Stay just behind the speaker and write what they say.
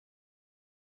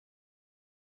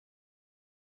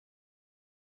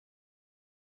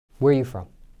Where are you from?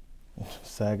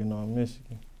 Saginaw,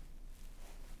 Michigan.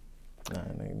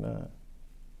 989.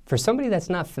 For somebody that's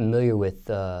not familiar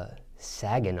with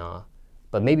Saginaw,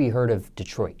 but maybe heard of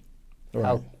Detroit,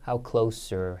 Right. how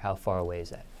close or how far away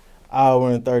is that? Hour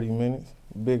and 30 minutes.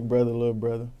 Big brother, little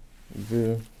brother.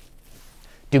 You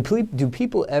feel? Do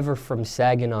people ever from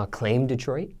Saginaw claim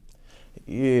Detroit?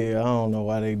 Yeah, I don't know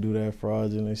why they do that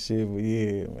fraudulent shit, but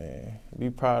yeah, man. Be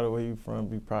proud of where you from,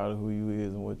 be proud of who you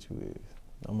is and what you is,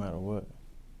 no matter what.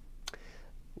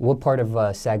 What part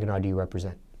of Saginaw do you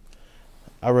represent?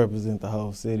 I represent the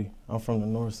whole city. I'm from the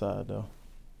north side, though.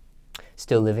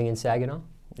 Still living in Saginaw?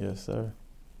 Yes, sir.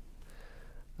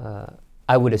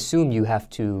 I would assume you have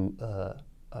to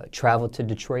travel to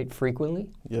Detroit frequently?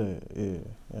 Yeah.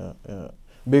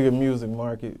 Bigger music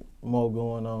market, more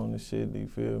going on and shit, you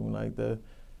feel me, like that.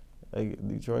 Like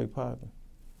Detroit popping.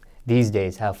 These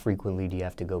days, how frequently do you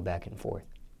have to go back and forth?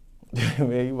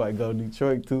 Man, you might go to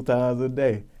Detroit 2 times a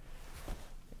day.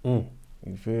 You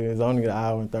feel me? It's only an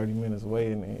hour and 30 minutes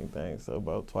away and anything, so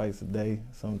about twice a day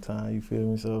sometime, you feel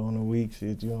me? So on a week,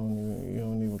 shit, you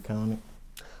don't even count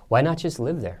it. Why not just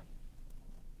live there?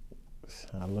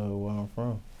 I love where I'm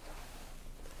from.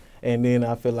 And then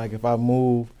I feel like if I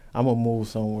move, I'm gonna move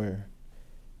somewhere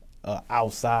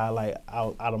outside, like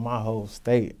out of my whole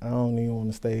state. I don't even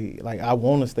want to stay, like I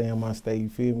want to stay in my state, you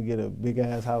feel me? Get a big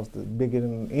ass house that's bigger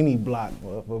than any block,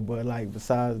 but like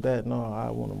besides that, no, I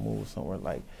want to move somewhere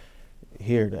like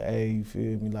here to A, you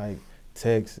feel me? Like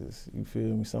Texas, you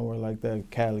feel me? Somewhere like that,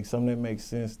 Cali, something that makes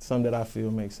sense, something that I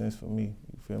feel makes sense for me,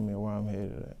 you feel me? Where I'm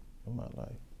headed at in my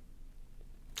life.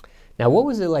 Now, what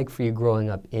was it like for you growing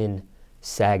up in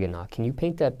Saginaw? Can you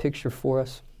paint that picture for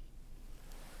us?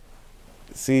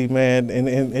 See, man, and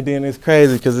then it's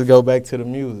crazy because it go back to the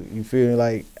music. You feel me?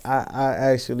 Like I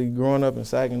actually growing up in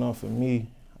Saginaw, for me,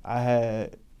 I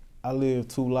lived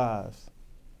 2 lives.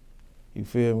 You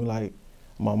feel me? Like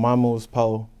my mama was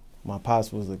poor, my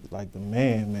pops was like the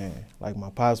man. Like my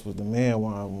pops was the man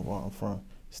where I'm from,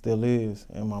 still is,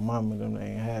 and my mama them they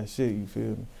ain't had shit. You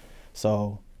feel me?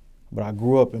 So, but I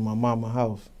grew up in my mama's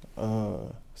house.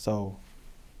 So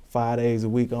 5 days a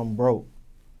week I'm broke.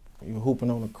 You hooping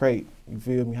on a crate, you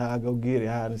feel me? How I go get it,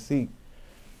 hide and seek.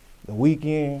 The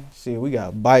weekend, shit, we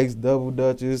got bikes, double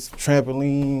dutches,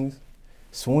 trampolines,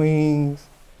 swings,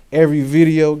 every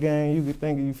video game you could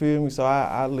think of, you feel me? So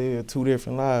I lived 2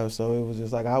 different lives, so it was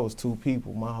just like I was 2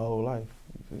 people my whole life,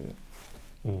 you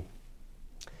feel me?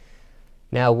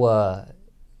 Now,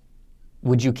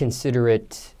 would you consider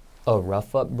it a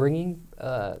rough upbringing?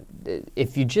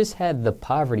 If you just had the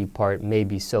poverty part,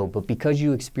 maybe so, but because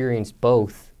you experienced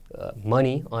both,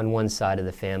 money on one side of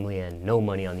the family and no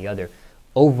money on the other,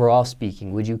 overall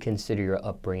speaking, would you consider your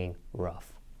upbringing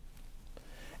rough?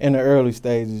 In the early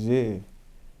stages, yeah.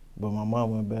 But my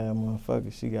mama a bad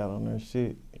motherfucker, she got on her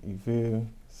shit, you feel me?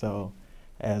 So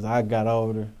as I got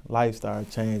older, life started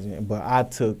changing, but I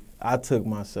took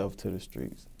myself to the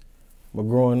streets. But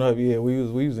growing up, yeah, we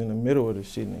was in the middle of the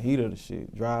shit, in the heat of the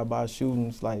shit. Drive-by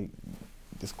shootings, like,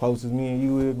 as close as me and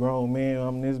you is, grown man,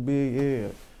 I'm this big, yeah.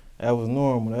 That was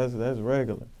normal, that's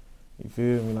regular. You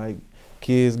feel me? Like,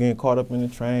 kids getting caught up in the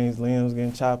trains, limbs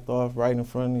getting chopped off right in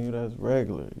front of you, that's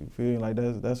regular. You feel me? Like,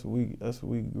 that's what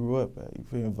we grew up at. You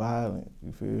feel me? Violent,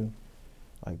 you feel me?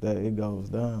 Like that, it goes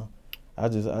down. I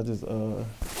just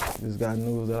got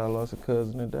news that I lost a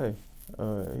cousin today.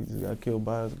 He just got killed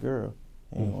by his girl.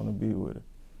 He didn't want to be with her.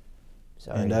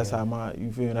 Sorry, and that's how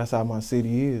that's how my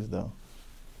city is, though.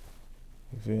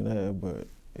 You feel that? But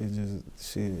it's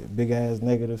just shit, big ass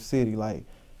negative city. Like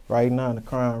right now, the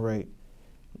crime rate,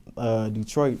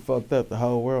 Detroit fucked up. The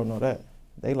whole world know that.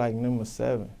 They like number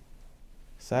 7,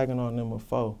 Saginaw number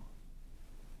 4.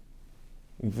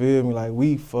 You feel me? Like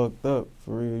we fucked up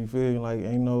for real. You feel me? Like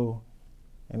ain't no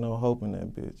hope in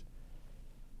that bitch.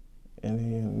 And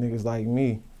then niggas like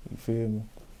me, you feel me?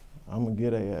 I'm gonna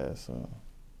get a ass son.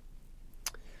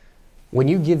 When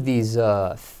you give these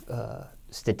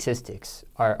statistics,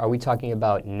 are we talking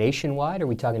about nationwide or are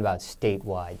we talking about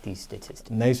statewide, these statistics?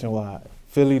 Nationwide.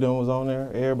 Philly done was on there.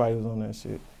 Everybody was on that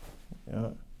shit.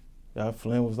 Yeah.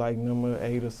 Flint was like number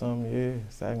 8 or something. Yeah.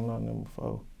 Saginaw number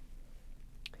 4.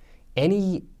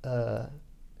 Any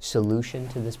solution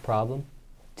to this problem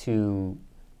to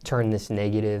turn this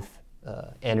negative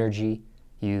energy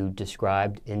you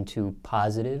described into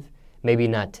positive? Maybe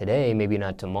not today, maybe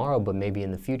not tomorrow, but maybe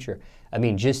in the future. I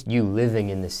mean, just you living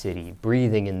in the city,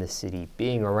 breathing in the city,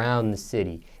 being around the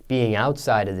city, being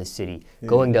outside of the city,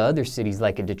 going to other cities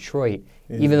like a Detroit,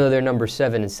 even though they're number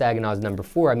 7 and Saginaw's number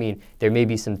 4, I mean, there may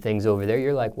be some things over there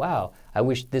you're like, wow, I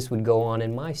wish this would go on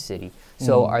in my city.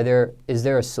 So is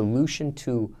there a solution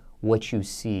to what you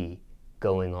see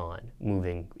going on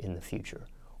moving in the future?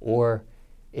 Or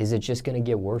is it just going to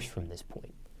get worse from this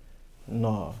point?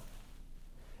 No.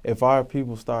 If our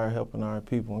people start helping our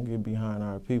people and get behind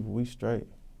our people, we straight.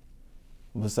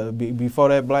 But so before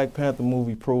that Black Panther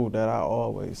movie proved that, I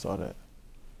always saw that.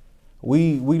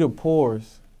 We the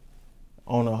poorest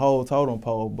on the whole totem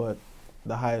pole, but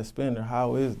the highest spender.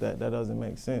 How is that? That doesn't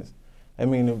make sense. I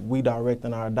mean, if we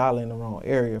directing our dollar in the wrong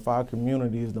area, if our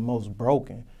community is the most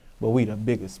broken, but we the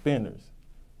biggest spenders.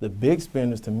 The big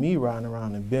spenders, to me, riding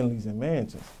around in Bentleys and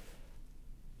mansions.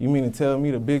 You mean to tell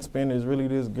me the big spender is really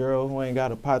this girl who ain't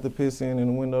got a pot to piss in and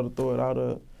a window to throw it out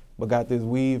of, but got this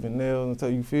weave and nails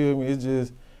until, you feel me? It's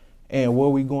just, and where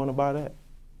we going about that?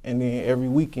 And then every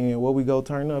weekend, where we go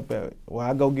turn up at? Well,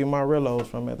 I go get my relos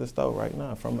from at the store right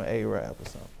now, from an Arab or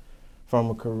something,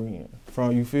 from a Korean,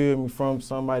 from, you feel me, from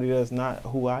somebody that's not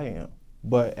who I am.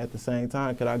 But at the same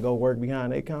time, could I go work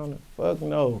behind their counter? Fuck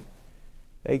no.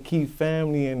 They keep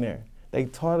family in there. They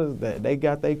taught us that. They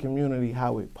got their community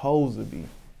how it's supposed to be.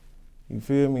 You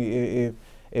feel me?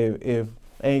 If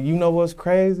and you know what's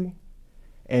crazy?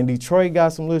 And Detroit got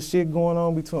some little shit going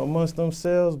on amongst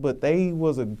themselves, but they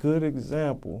was a good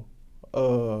example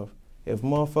of if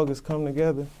motherfuckers come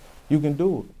together, you can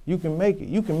do it. You can make it.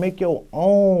 You can make your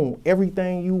own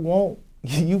everything you want.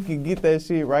 You can get that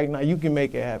shit right now. You can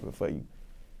make it happen for you.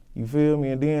 You feel me?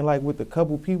 And then like with the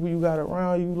couple people you got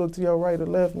around you, look to your right or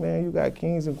left, man, you got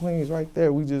kings and queens right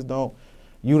there. We just don't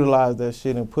utilize that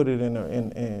shit and put it in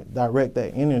and direct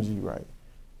that energy right.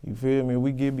 You feel me?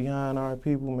 We get behind our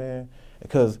people, man.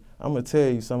 Because I'm going to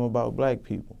tell you something about black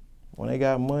people. When they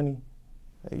got money,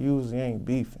 they usually ain't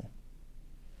beefing.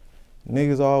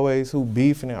 Niggas always who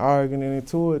beefing and arguing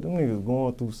into it, them niggas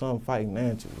going through something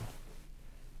financially.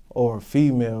 Or a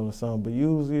female or something, but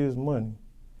usually it's money.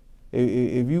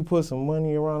 If you put some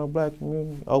money around a black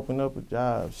community, open up a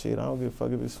job, shit, I don't give a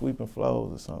fuck if it's sweeping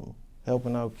floors or something,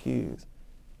 helping out kids.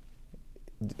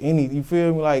 You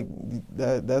feel me? Like,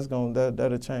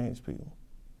 that'll change people.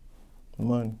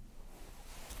 Money.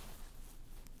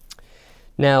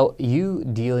 Now, you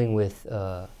dealing with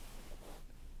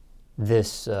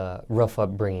this rough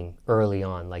upbringing early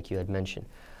on, like you had mentioned,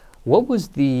 what was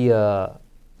the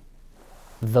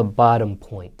bottom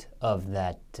point of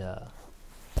that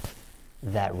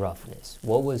roughness?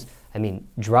 What was, I mean,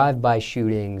 drive-by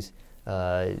shootings,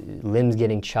 limbs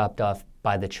getting chopped off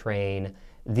by the train,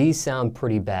 these sound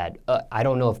pretty bad. I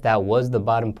don't know if that was the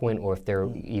bottom point or if there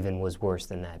even was worse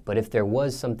than that. But if there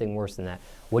was something worse than that,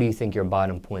 what do you think your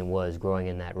bottom point was growing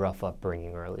in that rough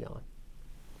upbringing early on?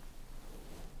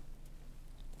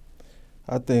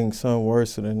 I think something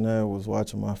worse than that was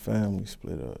watching my family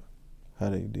split up,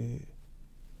 how they did.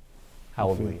 How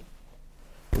old were you?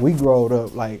 We growed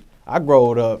up, like, I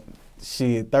growed up,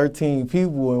 shit, 13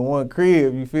 people in one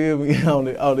crib, you feel me, on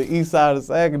the east side of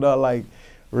Saginaw, like,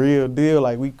 real deal,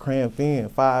 like we cramped in,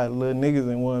 5 little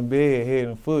niggas in one bed, head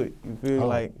and foot. You feel me?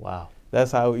 Like, wow.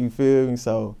 That's how you feel me.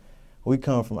 So I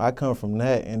come from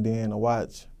that, and then to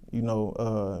watch, you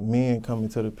know, men come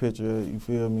into the picture. You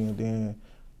feel me? And then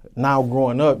now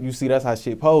growing up, you see that's how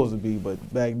shit supposed to be.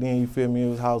 But back then, you feel me? It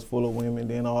was a house full of women.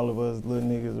 Then all of us little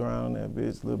niggas around that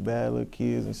bitch, little bad little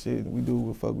kids and shit. We do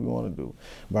what the fuck we want to do.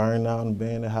 Burn down and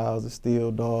abandoned houses,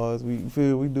 steal dogs. We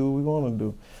feel we do what we want to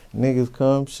do. Niggas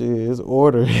come, shit, it's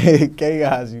order,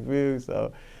 chaos, you feel me?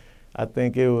 So I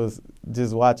think it was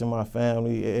just watching my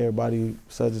family, everybody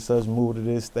such and such move to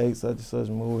this state, such and such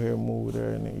move here, move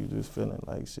there, and then you just feeling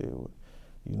like shit.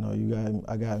 You know,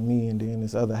 I got me and then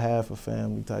this other half of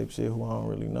family type shit who I don't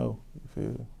really know, you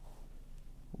feel me?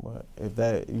 But if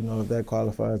that, you know, if that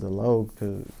qualifies as low,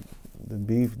 because the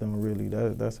beef don't really,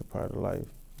 that's a part of life.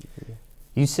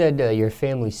 You said your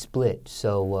family split,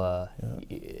 so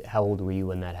how old were you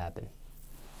when that happened?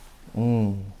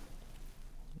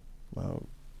 About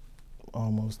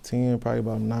almost 10, probably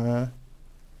about 9.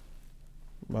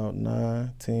 About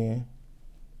 9, 10.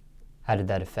 How did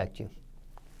that affect you?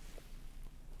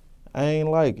 I ain't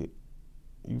like it.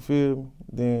 You feel me?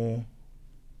 Then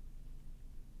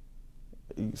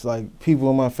it's like people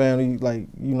in my family, like,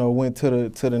 you know, went to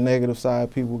the negative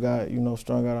side. People got, you know,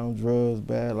 strung out on drugs,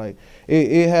 bad. Like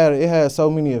it had so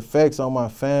many effects on my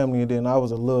family. And then I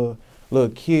was a little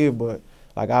kid, but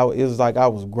like it was like I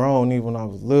was grown even when I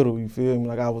was little. You feel me?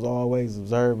 Like I was always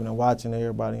observing and watching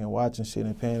everybody and watching shit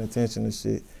and paying attention to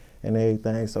shit and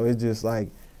everything. So it's just like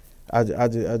I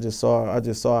just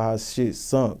saw how shit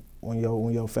sunk when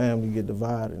your family get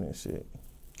divided and shit.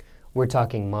 We're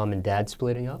talking mom and dad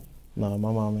splitting up? No,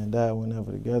 my mom and dad were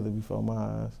never together before my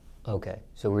eyes. Okay,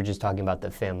 so we're just talking about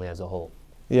the family as a whole.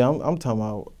 Yeah, I'm talking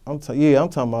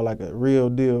about like a real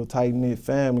deal tight knit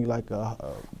family, like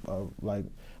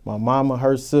my mama,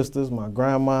 her sisters, my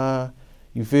grandma,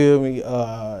 you feel me?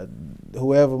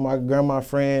 Whoever my grandma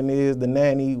friend is, the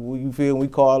nanny, you feel me? We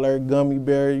call her Gummy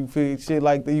Bear, you feel, shit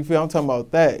like that. You feel, I'm talking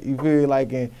about that. You feel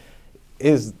like, and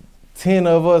it's 10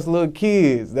 of us little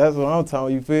kids. That's what I'm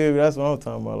talking, you feel me? That's what I'm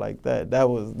talking about, like that.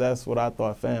 That's what I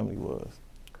thought family was.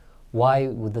 Why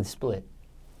with the split?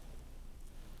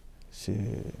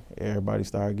 Shit, everybody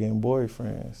started getting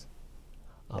boyfriends.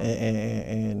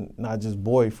 And not just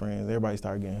boyfriends, everybody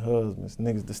started getting husbands,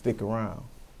 niggas to stick around.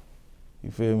 You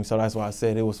feel me? So that's why I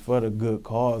said it was for the good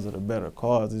cause or the better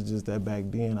cause. It's just that back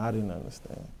then I didn't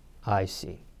understand. I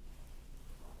see.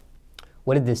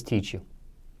 What did this teach you?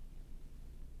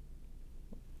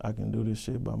 I can do this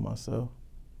shit by myself.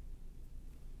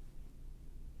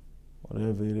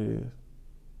 Whatever it is.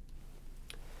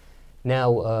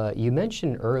 Now, you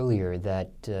mentioned earlier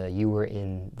that you were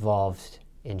involved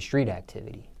in street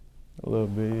activity. A little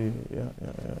bit, yeah.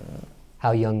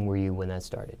 How young were you when that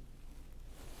started?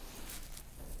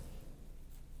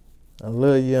 A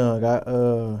little young.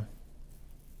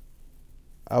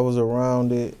 I was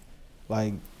around it,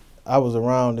 like, I was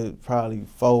around it probably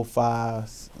 4,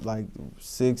 5, like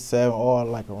 6, 7, all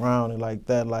like around it like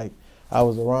that. Like, I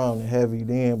was around it heavy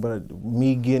then, but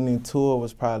me getting into it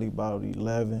was probably about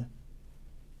 11.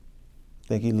 I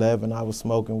think 11, I was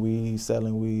smoking weed,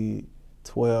 selling weed.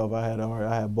 12, I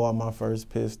had bought my first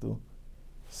pistol,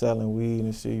 selling weed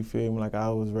and shit, you feel me? Like I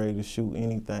was ready to shoot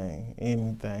anything.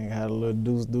 Had a little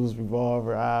deuce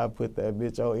revolver, I put that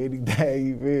bitch on anything,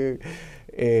 you feel me?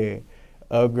 And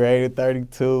upgraded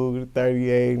 32 to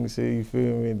 38 and shit, you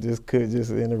feel me? And just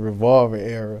in the revolver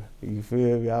era, you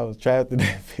feel me? I was trapped in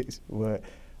that bitch, but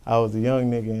I was a young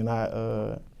nigga and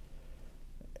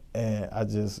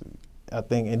I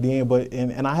think,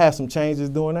 and I had some changes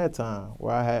during that time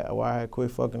where I had quit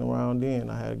fucking around then.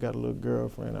 I had got a little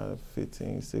girlfriend, I was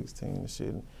 15, 16 and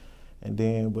shit. And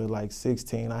then, but like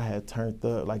 16, I had turned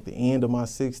up, like the end of my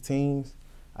 16s,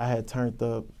 I had turned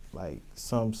up like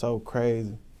something so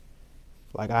crazy.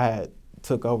 Like I had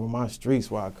took over my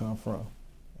streets where I come from.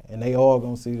 And they all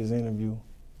gonna see this interview.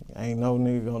 Ain't no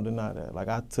nigga gonna deny that. Like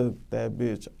I took that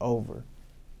bitch over.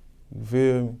 You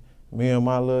feel me? Me and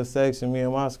my little section, me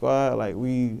and my squad, like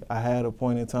I had a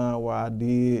point in time where I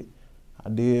did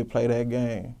play that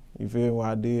game. You feel me?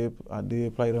 I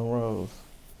did play them roles,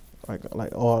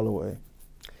 like all the way.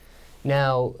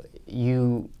 Now,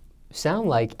 you sound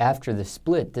like after the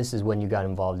split, this is when you got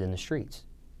involved in the streets.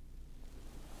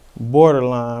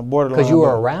 Borderline. Because you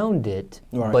were around it,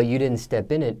 right. But you didn't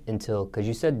step in it until, because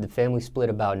you said the family split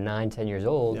about 9, 10 years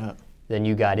old. Yeah. Then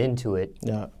you got into it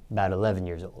yeah. about 11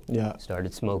 years old. Yeah.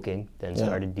 Started smoking, then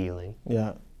started dealing.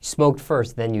 Yeah. Smoked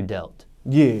first, then you dealt.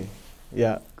 Yeah.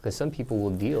 Yeah. Because some people will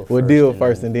deal first. Will deal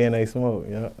first and then they smoke.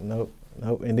 Yeah. Nope.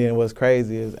 And then what's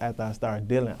crazy is after I started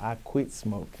dealing, I quit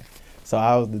smoking. So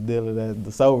I was the dealer,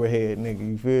 the sober head nigga.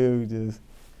 You feel me? Just,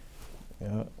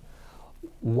 yeah.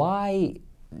 Why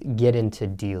get into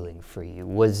dealing for you?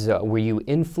 Were you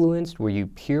influenced? Were you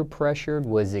peer pressured?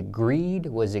 Was it greed?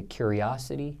 Was it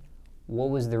curiosity? What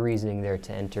was the reasoning there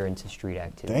to enter into street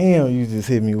activity? Damn, you just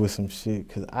hit me with some shit,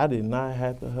 because I did not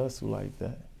have to hustle like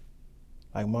that.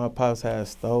 Like, my pops had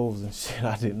stoves and shit.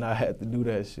 I did not have to do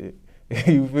that shit.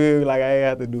 You feel me? Like, I ain't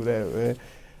have to do that, man.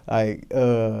 Like,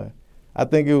 I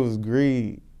think it was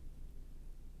greed.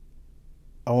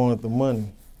 I wanted the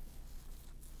money.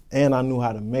 And I knew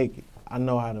how to make it. I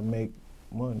know how to make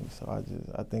money, so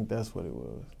I think that's what it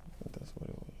was.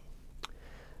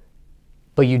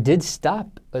 But you did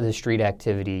stop the street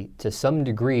activity to some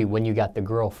degree when you got the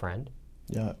girlfriend.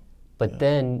 Yeah. But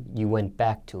then you went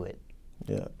back to it.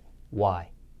 Yeah. Why?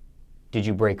 Did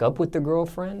you break up with the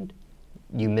girlfriend?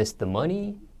 You missed the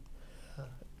money?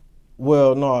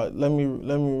 Well, no, let me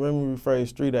rephrase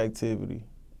street activity.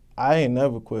 I ain't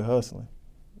never quit hustling.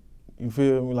 You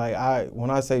feel me? Like when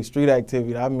I say street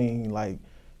activity, I mean like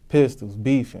pistols,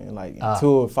 beefing, like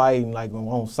into a fighting, like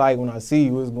on site. When I see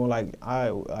you, it's going like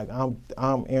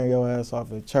I'm airing your ass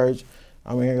off at church,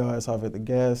 I'm airing your ass off at the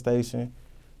gas station,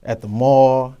 at the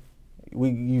mall.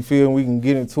 You feel me? We can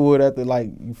get into it at the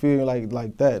you feel me?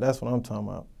 Like that. That's what I'm talking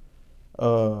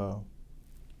about.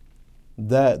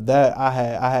 That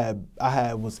I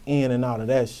had was in and out of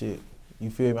that shit.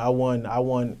 You feel me? I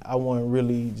wasn't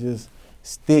really just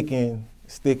sticking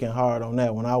hard on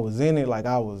that. When I was in it, like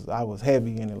I was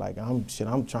heavy in it. Like I'm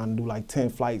trying to do like 10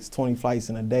 flights, 20 flights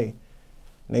in a day.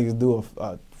 Niggas do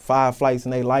 5 flights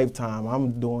in their lifetime.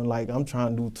 I'm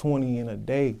trying to do 20 in a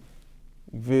day.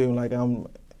 You feel me? Like I'm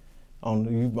on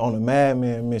a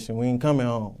madman mission. We ain't coming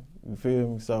home. You feel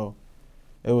me? So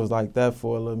it was like that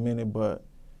for a little minute, but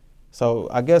So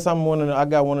I guess I'm one of them, I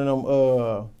got one of them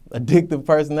addictive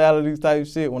personalities type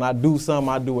shit. When I do something,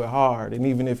 I do it hard, and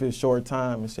even if it's short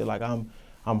time and shit, like I'm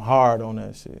hard on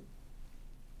that shit.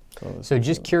 So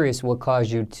just curious, what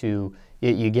caused you to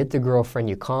you get the girlfriend,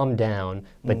 you calm down,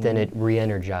 but then it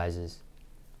re-energizes?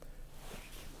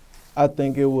 I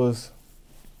think it was.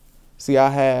 See, I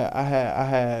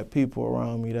had people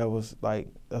around me that was like,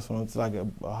 that's when it's like a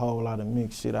whole lot of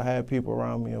mixed shit. I had people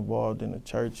around me involved in the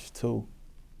church too.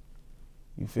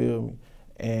 You feel me?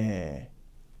 And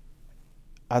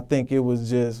I think it was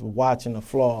just watching the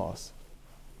flaws.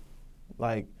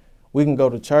 Like, we can go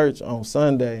to church on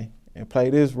Sunday and play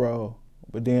this role,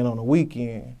 but then on the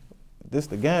weekend, this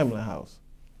the gambling house.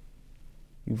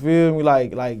 You feel me?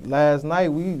 Like last night,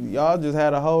 y'all just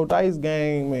had a whole dice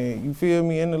game, and you feel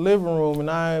me, in the living room,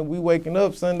 and we waking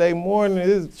up Sunday morning,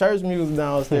 there's church music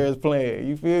downstairs playing.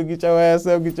 You feel? Get your ass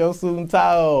up, get your suit and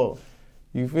tie on.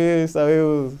 You feel?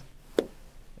 So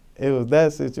it was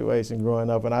that situation growing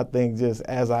up, and I think just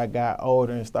as I got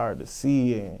older and started to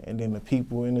see it, and then the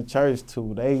people in the church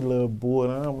too, they little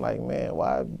bull, and I'm like, man,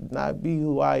 why not be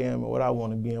who I am and what I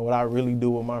want to be and what I really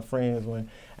do with my friends when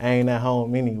I ain't at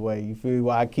home anyway? You feel?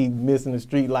 Why I keep missing the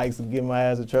street lights and get my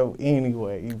ass in trouble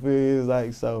anyway? You feel? It's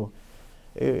like, so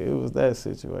it was that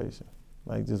situation.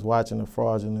 Like, just watching the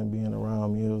fraudulent being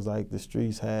around me, it was like the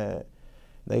streets had,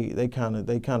 they kind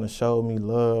of showed me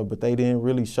love, but they didn't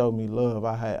really show me love.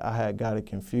 I had got it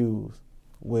confused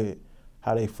with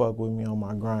how they fuck with me on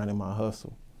my grind and my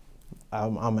hustle.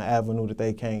 I'm an avenue that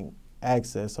they can't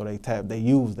access, so they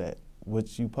use that,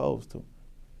 which you supposed to.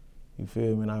 You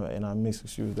feel me? And I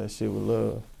misconstrued that shit with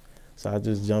love. So I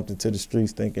just jumped into the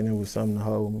streets thinking it was something to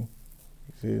hold me.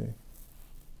 You feel me?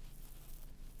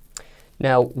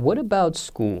 Now, what about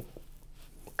school?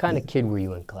 What kind of kid were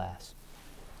you in class?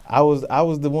 I was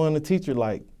the one the teacher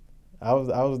liked. I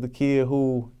was the kid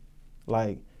who,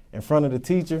 like, in front of the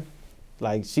teacher,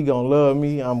 like, she gonna love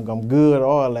me, I'm good,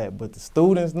 all that. But the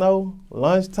students know,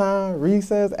 lunchtime,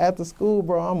 recess, after school,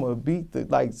 bro, I'm gonna beat the,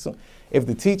 like, so, if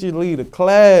the teacher lead a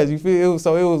class, you feel?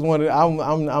 So it was one of,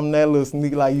 I'm that little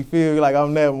sneak, like, you feel? Like,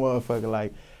 I'm that motherfucker,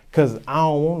 like, cause I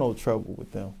don't want no trouble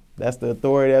with them. That's the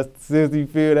authority, that's the system, you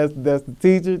feel? That's the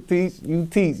teacher,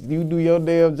 you do your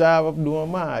damn job, I'm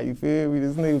doing mine, you feel me?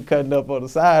 This nigga cutting up on the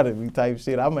side of me type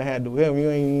shit, I'ma handle him, you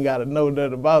ain't even gotta know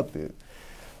nothing about this.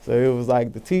 So it was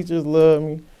like the teachers love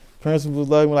me, principals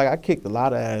love me. Like, I kicked a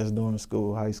lot of ass during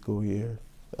school, high school years,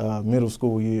 middle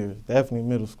school years, definitely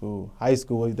middle school. High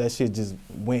school, that shit just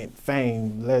went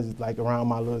fame, like around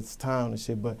my little town and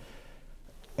shit. But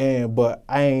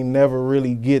I ain't never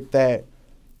really get that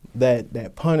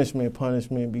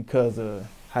punishment because of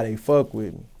how they fuck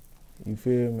with me. You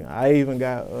feel me? I even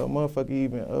got a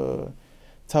motherfucker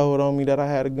told on me that I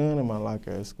had a gun in my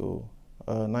locker at school,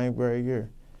 9th grade year.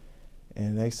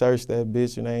 And they searched that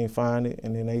bitch and they ain't find it.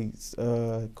 And then they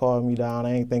called me down.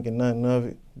 I ain't thinking nothing of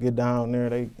it. Get down there,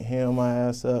 they hem my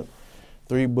ass up.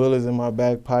 3 bullets in my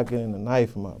back pocket and a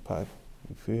knife in my pocket.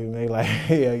 You feel me? They like,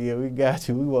 yeah, we got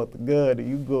you. We want the gun and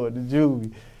you going to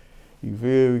juvie. You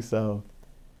feel me? So,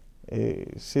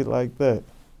 shit like that.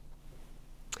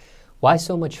 Why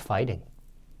so much fighting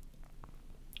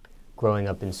growing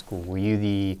up in school? Were you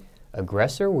the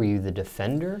aggressor? Were you the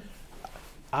defender?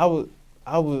 I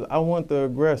want the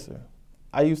aggressor.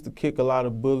 I used to kick a lot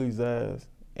of bullies' ass,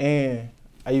 and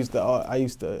I used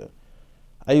to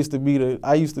be the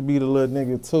little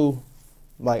nigga too.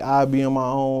 Like, I'd be in my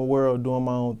own world doing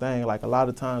my own thing. Like, a lot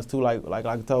of times too, like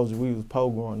I told you, we was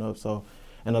poor growing up. So,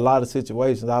 in a lot of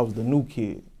situations, I was the new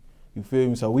kid. You feel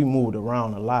me? So we moved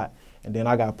around a lot. And then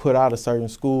I got put out of certain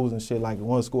schools and shit. Like, in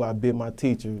one school, I bit my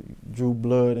teacher, drew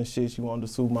blood and shit. She wanted to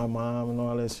sue my mom and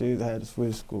all that shit. I had to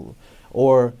switch school.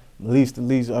 Or not lease to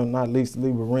lease,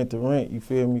 but rent to rent. You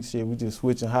feel me? Shit, we just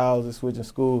switching houses, switching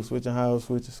schools, switching houses,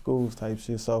 switching schools type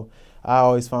shit. So I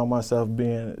always found myself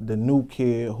being the new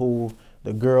kid who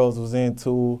the girls was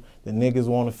into, the niggas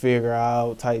want to figure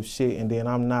out type shit. And then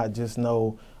I'm not just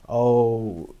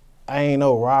I ain't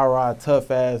no rah-rah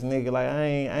tough ass nigga. Like, I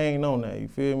ain't on that. You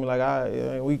feel me?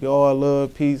 Like, we all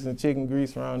love peace and chicken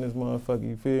grease around this motherfucker.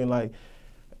 You feel me? Like,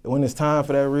 when it's time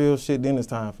for that real shit, then it's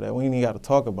time for that. We ain't even got to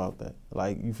talk about that.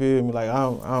 Like, you feel me? Like,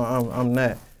 I'm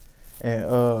that.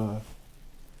 And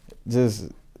just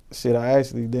shit, I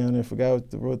actually down there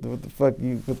forgot what the fuck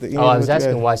you put the. I was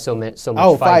asking why so much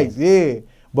fighting. Fights, yeah.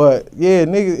 But yeah,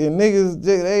 niggas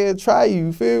they'll try you.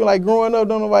 You feel me? Like, growing up,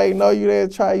 don't nobody know you. They'll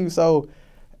try you. So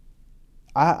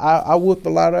I whooped a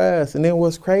lot of ass. And then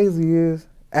what's crazy is,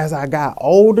 as I got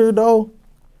older though,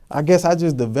 I guess I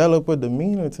just developed a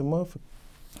demeanor to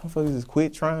motherfuckers just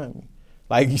quit trying me.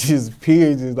 Like, just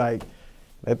period, just like,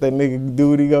 Let that nigga do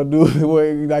what he gonna do.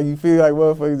 Like you feel like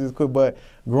motherfuckers just quit. But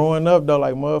growing up though,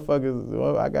 like motherfuckers,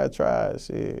 well, I got tried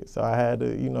shit. So I had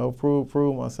to, you know,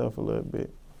 prove myself a little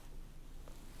bit.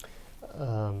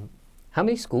 How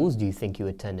many schools do you think you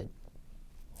attended?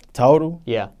 Total?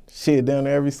 Yeah. Shit, down to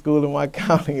every school in my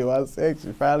county in my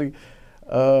section. Probably,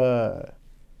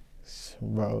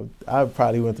 bro, I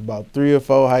probably went to about 3 or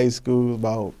 4 high schools,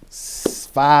 about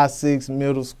 5, 6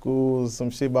 middle schools, some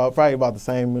shit probably about the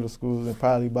same middle schools, and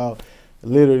probably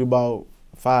literally about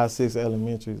 5, 6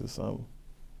 elementaries or something.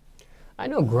 I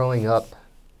know growing up,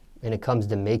 when it comes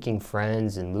to making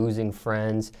friends and losing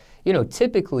friends, you know,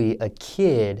 typically a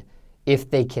kid, if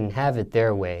they can have it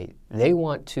their way, they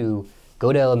want to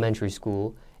go to elementary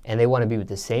school and they want to be with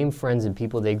the same friends and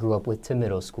people they grew up with to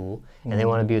middle school, and they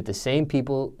want to be with the same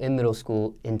people in middle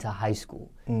school into high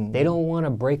school. They don't want to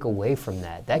break away from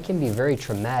that. That can be very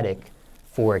traumatic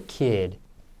for a kid.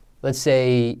 Let's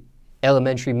say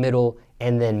elementary, middle,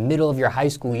 and then middle of your high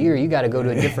school year, you got to go to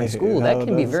a different school. That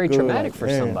can be very traumatic for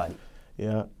somebody.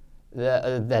 Yeah.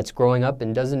 That's growing up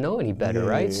and doesn't know any better,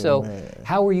 right? So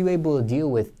how were you able to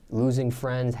deal with losing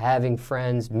friends, having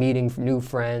friends, meeting new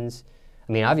friends?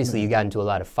 I mean, obviously you got into a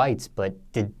lot of fights, but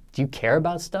do you care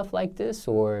about stuff like this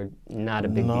or not a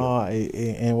big deal? No,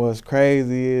 and what's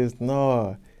crazy is, I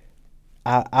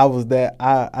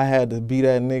had to be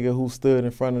that nigga who stood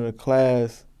in front of the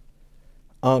class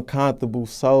uncomfortable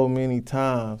so many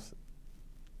times.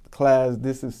 Class,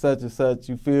 this is such and such,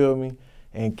 you feel me?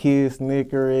 And kids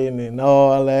snickering and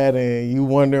all that, and you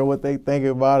wondering what they think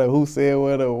about it, who said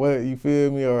what or what, you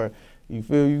feel me? Or you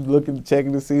looking,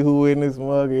 checking to see who in this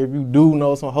mug. If you do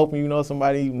know hoping you know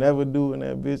somebody you never do in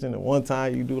that bitch, and the one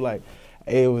time you do, like,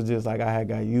 it was just like I had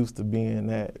got used to being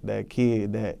that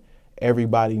kid that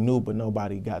everybody knew but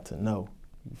nobody got to know,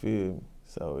 you feel me?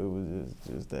 So it was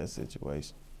just that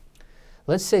situation.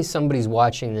 Let's say somebody's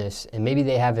watching this and maybe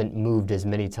they haven't moved as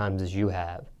many times as you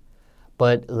have.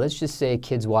 But let's just say a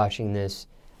kid's watching this,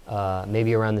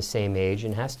 maybe around the same age,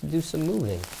 and has to do some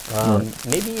moving,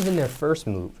 maybe even their first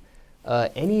move.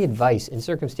 Any advice, and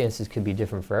circumstances could be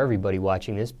different for everybody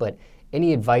watching this, but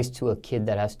any advice to a kid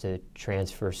that has to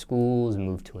transfer schools,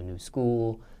 move to a new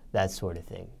school, that sort of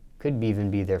thing? Could even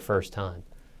be their first time.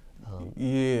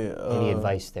 Any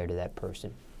advice there to that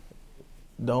person?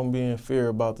 Don't be in fear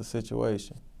about the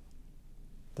situation.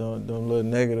 Them little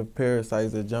negative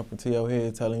parasites that jump into your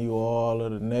head telling you all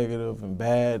of the negative and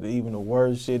bad, even the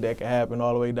worst shit that can happen,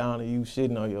 all the way down to you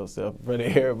shitting on yourself in front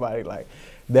of everybody, like,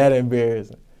 that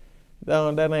embarrassing.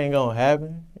 That ain't gonna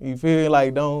happen. You feel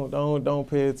like don't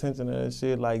pay attention to that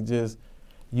shit. Like, just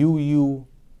you.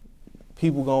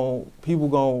 People gon'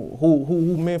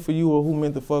 who meant for you or who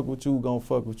meant to fuck with you gonna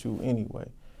fuck with you anyway,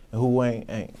 and who ain't.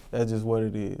 That's just what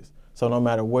it is. So no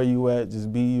matter where you at,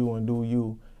 just be you and do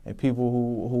you. And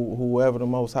people whoever the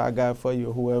Most High got for you,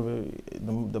 or whoever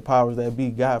the powers that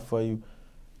be got for you,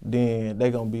 then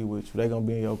they gonna be with you. They gonna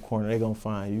be in your corner. They gonna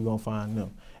find you. You gonna find them,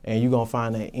 and you gonna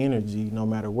find that energy no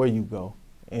matter where you go.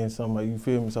 And somebody, you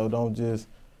feel me? So don't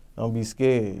be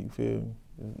scared. You feel me?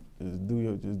 Just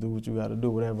do what you gotta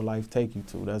do. Whatever life take you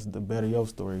to. That's the better your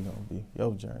story gonna be.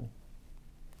 Your journey.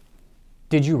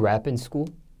 Did you rap in school?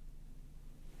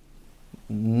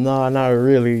 Nah, not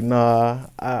really. Nah,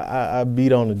 I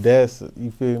beat on the desk.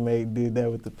 You feel me? Did that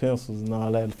with the pencils and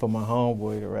all that for my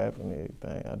homeboy to rap and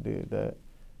everything. I did that.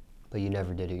 But you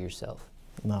never did it yourself?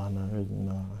 Nah,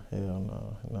 hell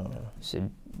no.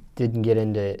 So didn't get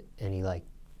into any, like,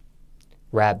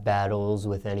 rap battles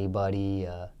with anybody?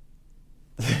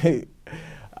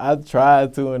 I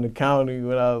tried to in the county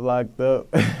when I was locked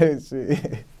up.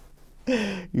 Shit.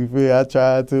 You feel? I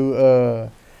tried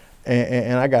to.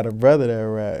 And I got a brother that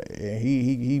rap, and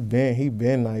he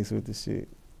been nice with the shit,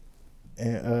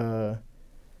 and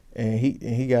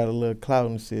he got a little clout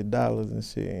and shit, dollars and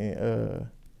shit, and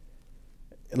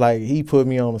like he put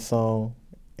me on a song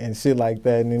and shit like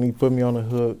that, and then he put me on a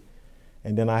hook,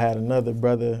 and then I had another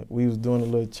brother. We was doing a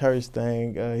little church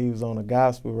thing. He was on a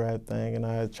gospel rap thing, and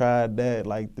I tried that,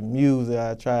 like the music.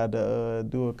 I tried to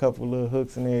do a couple little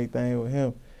hooks and everything with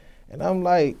him, and I'm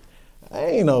like, I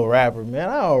ain't no rapper, man.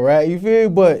 I don't rap, you feel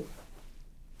me? But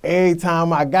every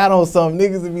time I got on something,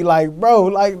 niggas would be like, bro,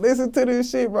 like, listen to this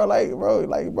shit, bro. Like,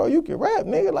 bro, you can rap,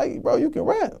 nigga. Like, bro, you can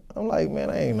rap. I'm like, man,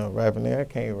 I ain't no rapper, nigga. I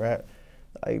can't rap.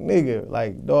 Like, nigga,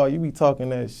 like, dog, you be talking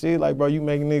that shit. Like, bro, you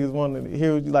making niggas want to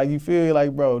hear what you, like, you feel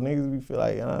like, bro, niggas be feel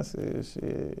like, and I said,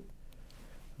 shit,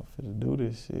 I'm finna do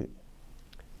this shit.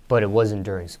 But it wasn't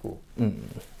during school?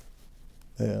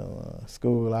 Yeah,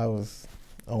 school, I was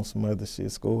on some other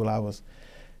shit. School, I was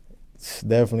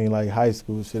definitely like high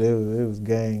school shit. It was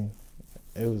gang.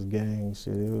 It was gang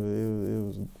shit. It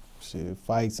was shit,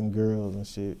 fights and girls and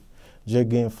shit. Just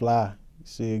getting fly.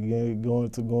 Shit,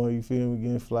 going, you feel me,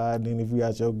 getting fly. Then if you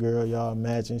got your girl, y'all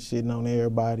matching, shitting on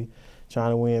everybody, trying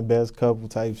to win best couple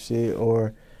type shit.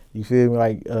 Or, you feel me,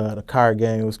 like the car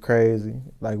game was crazy.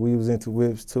 Like we was into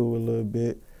whips too a little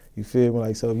bit. You feel me,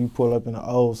 like so if you pull up in the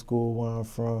old school where I'm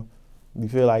from, you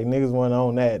feel like niggas wasn't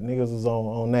on that. Niggas was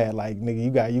on that. Like,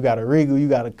 nigga, you got a Regal, you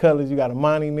got a Colors, you got a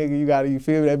Monty, nigga, you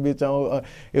feel me, that bitch on,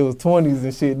 it was 20s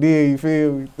and shit then, you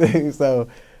feel me? So,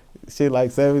 shit like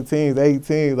 17s,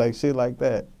 18s, like shit like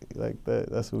that. Like that.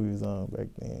 That's what we was on back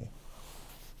then.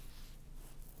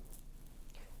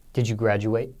 Did you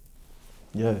graduate?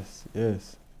 Yes, yeah.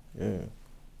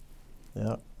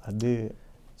 Yeah, I did.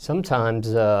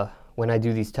 Sometimes when I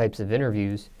do these types of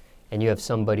interviews and you have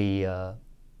somebody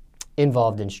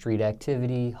involved in street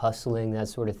activity, hustling, that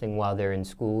sort of thing while they're in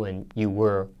school and you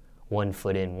were 1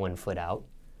 foot in, 1 foot out,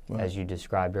 Right. as you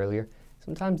described earlier,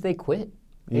 sometimes they quit.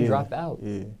 They drop out.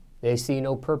 Yeah. They see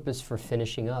no purpose for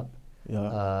finishing up.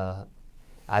 Yeah.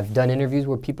 I've done interviews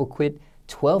where people quit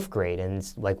 12th grade and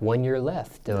it's like 1 year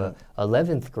left,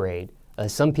 11th grade.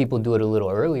 Some people do it a little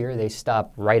earlier. They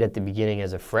stop right at the beginning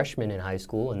as a freshman in high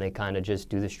school and they kind of just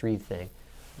do the street thing.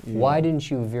 Yeah. Why didn't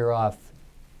you veer off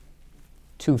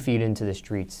 2 feet into the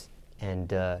streets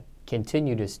and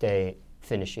continue to stay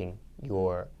finishing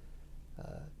your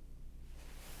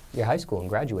high school and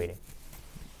graduating?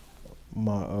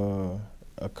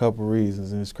 A couple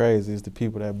reasons, and it's crazy. It's the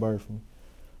people that birthed me.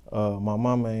 My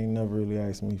mama ain't never really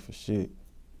asked me for shit.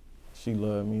 She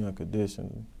loved me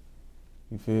unconditionally.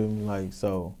 You feel me? Like,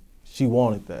 so she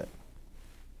wanted that.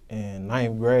 And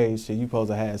 9th grade, shit, you supposed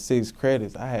to have 6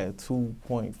 credits. I had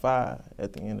 2.5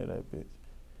 at the end of that bitch.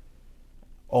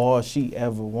 All she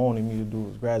ever wanted me to do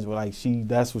was graduate. Like,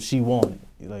 that's what she wanted.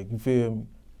 Like, you feel me?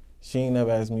 She ain't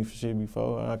never asked me for shit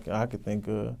before. I could think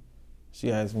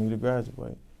she asked me to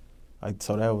graduate. Like,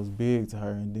 so that was big to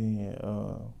her. And then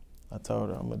I told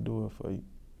her, I'm gonna do it for you.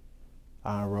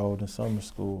 I enrolled in summer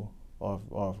school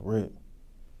off rip.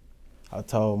 I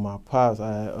told my pops,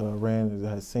 I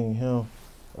had seen him.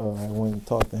 I went and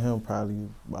talked to him probably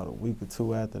about a week or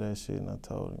 2 after that shit, and I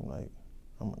told him, like,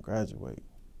 I'm gonna graduate.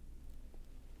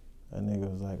 That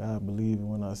nigga was like, I believe it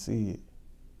when I see it.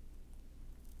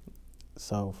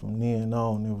 So from then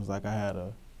on, it was like I had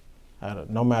a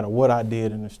no matter what I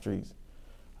did in the streets,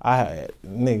 it's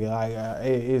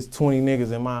 20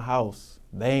 niggas in my house.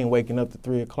 They ain't waking up to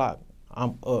 3 o'clock.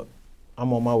 I'm up.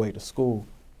 I'm on my way to school.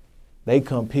 They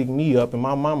come pick me up in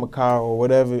my mama car or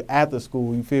whatever after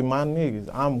school. You feel my niggas?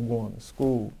 I'm going to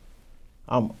school.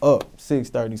 I'm up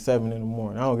 6:37 in the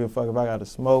morning. I don't give a fuck if I got to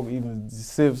smoke, even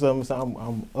sip something.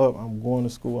 I'm up. I'm going to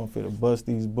school. I'm finna bust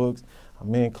these books.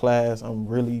 I'm in class. I'm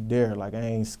really there. Like, I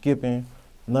ain't skipping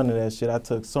none of that shit. I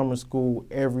took summer school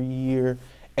every year,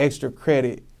 extra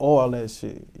credit, all that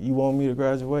shit. You want me to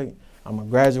graduate? I'm gonna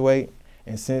graduate.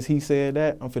 And since he said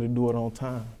that, I'm finna do it on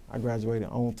time. I graduated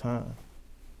on time.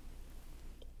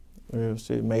 Real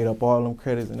shit, made up all them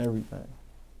credits and everything.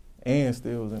 And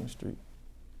still was in the street.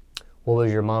 What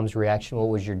was your mom's reaction? What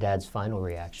was your dad's final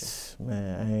reaction?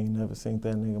 Man, I ain't never seen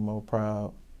that nigga more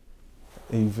proud.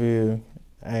 You feel me?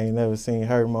 I ain't never seen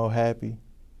her more happy.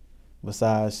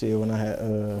 Besides shit, when I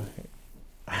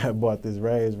had bought this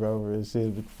Range Rover and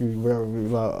shit,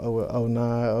 about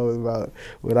 09, about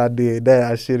when I did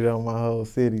that, I shitted on my whole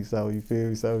city, so you feel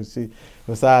me? So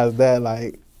besides that,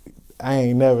 like, I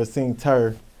ain't never seen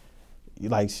her,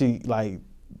 like,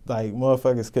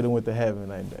 motherfuckers could have went to heaven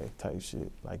that day type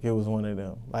shit. Like, it was one of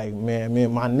them. Like, man,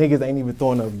 my niggas ain't even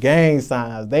throwing up gang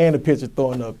signs. They in the picture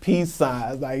throwing up peace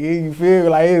signs. Like, you feel me?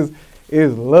 Like,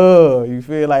 it's love. You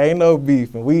feel like ain't no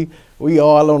beef. And we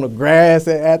all on the grass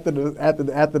after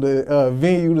the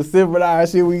venue, the Silver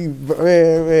shit.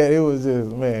 Man, it was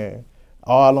just, man,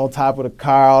 all on top of the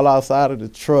car, all outside of the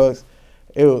trucks.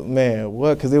 It was, man,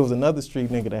 what? Because it was another street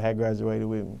nigga that had graduated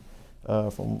with me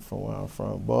from where I'm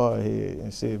from, Baldhead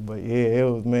and shit. But yeah, it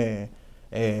was, man,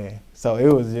 and so it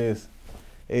was just,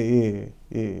 it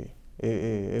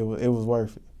was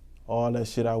worth it. All that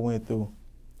shit I went through.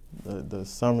 The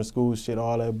summer school shit,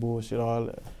 all that bullshit, all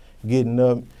that getting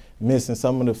up, missing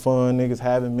some of the fun niggas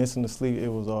having, missing the sleep, it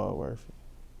was all worth it.